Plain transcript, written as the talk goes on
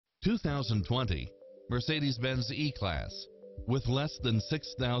2020 Mercedes-Benz E-Class. With less than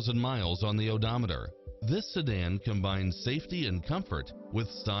 6,000 miles on the odometer, this sedan combines safety and comfort with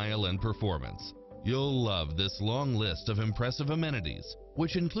style and performance. You'll love this long list of impressive amenities,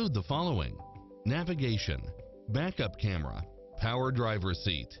 which include the following: navigation, backup camera, power driver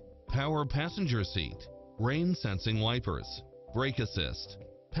seat, power passenger seat, rain sensing wipers, brake assist,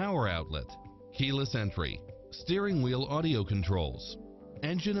 power outlet, keyless entry, steering wheel audio controls,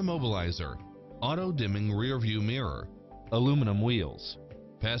 engine immobilizer, auto dimming rear view mirror, aluminum wheels,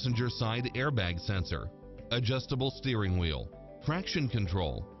 passenger side airbag sensor, adjustable steering wheel, traction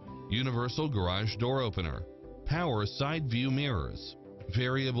control, universal garage door opener, power side view mirrors,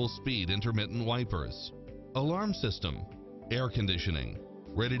 variable speed intermittent wipers, alarm system, air conditioning.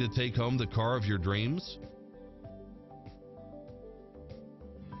 Ready to take home the car of your dreams?